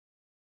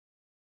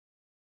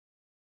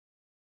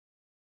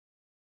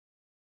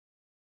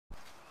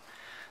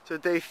So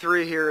day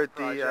 3 here at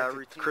the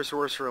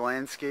Orser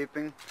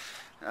Landscaping.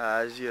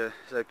 As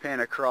I pan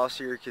across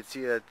here, you can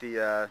see that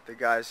the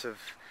guys have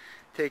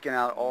taken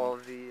out all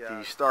of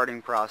the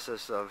starting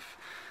process of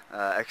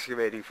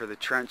excavating for the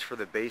trench for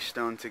the base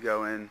stone to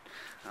go in.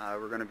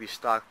 We're going to be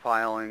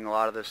stockpiling a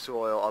lot of the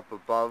soil up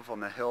above on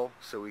the hill,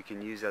 so we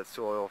can use that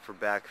soil for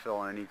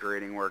backfill and any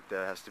grading work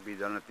that has to be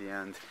done at the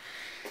end.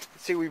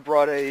 Let's see, we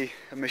brought a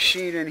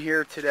machine in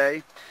here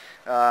today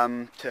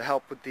to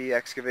help with the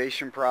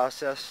excavation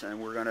process,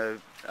 and we're going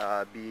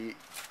to be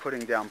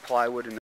putting down plywood in